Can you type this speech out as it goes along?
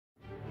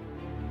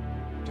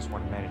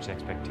want to manage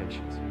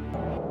expectations.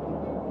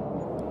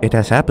 It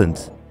has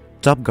happened.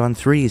 Top Gun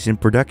 3 is in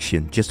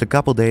production just a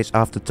couple days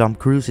after Tom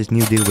Cruise's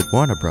new deal with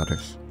Warner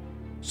Brothers.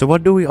 So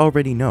what do we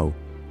already know?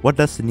 What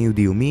does the new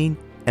deal mean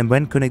and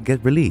when can it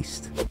get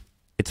released?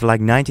 It's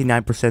like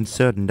 99%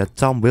 certain that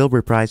Tom will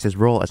reprise his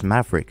role as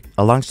Maverick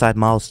alongside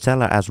Miles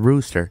Teller as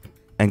Rooster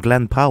and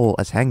Glenn Powell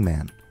as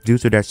Hangman due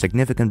to their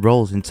significant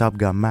roles in Top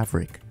Gun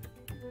Maverick.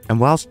 And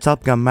whilst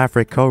Top Gun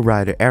Maverick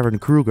co-writer Aaron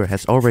Kruger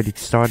has already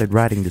started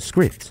writing the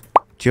script,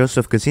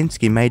 Joseph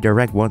Kosinski may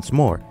direct once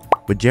more,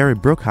 with Jerry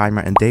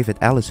Bruckheimer and David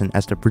Ellison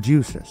as the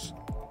producers.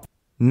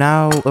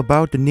 Now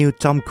about the new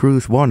Tom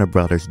Cruise Warner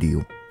Brothers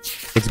deal.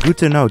 It's good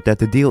to note that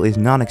the deal is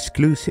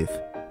non-exclusive,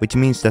 which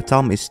means that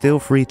Tom is still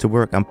free to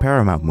work on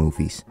Paramount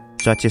movies,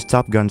 such as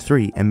Top Gun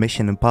 3 and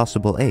Mission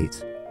Impossible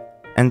 8.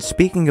 And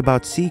speaking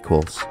about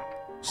sequels,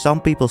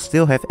 some people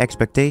still have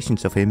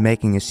expectations of him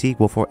making a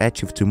sequel for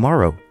Edge of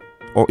Tomorrow,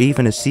 or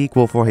even a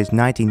sequel for his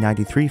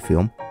 1993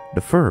 film,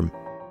 The Firm.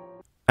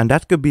 And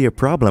that could be a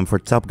problem for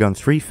Top Gun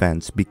 3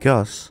 fans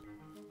because...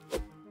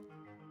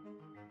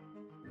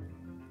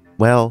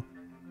 well,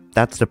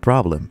 that's the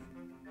problem.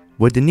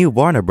 With the new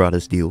Warner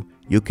Brothers deal,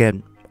 you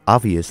can,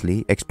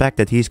 obviously, expect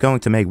that he's going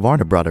to make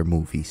Warner Brothers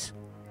movies.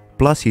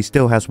 Plus he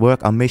still has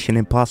work on Mission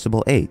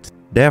Impossible 8.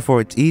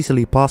 Therefore it's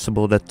easily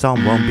possible that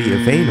Tom won't be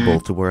available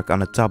to work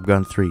on a Top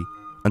Gun 3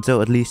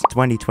 until at least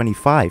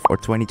 2025 or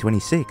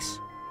 2026.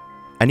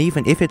 And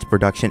even if its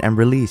production and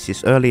release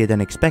is earlier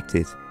than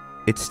expected,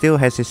 it still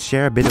has its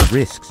share bit of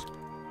risks,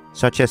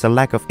 such as a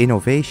lack of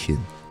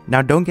innovation.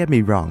 Now don't get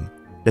me wrong,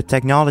 the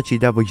technology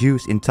that was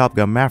used in Top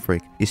Gun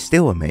Maverick is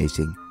still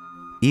amazing,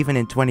 even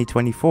in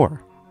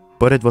 2024.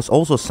 But it was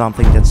also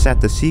something that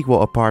set the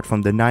sequel apart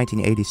from the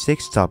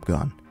 1986 Top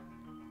Gun.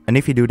 And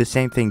if you do the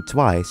same thing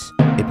twice,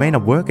 it may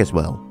not work as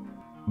well.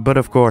 But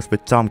of course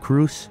with Tom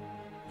Cruise,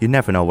 you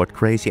never know what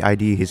crazy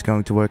idea he's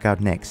going to work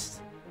out next.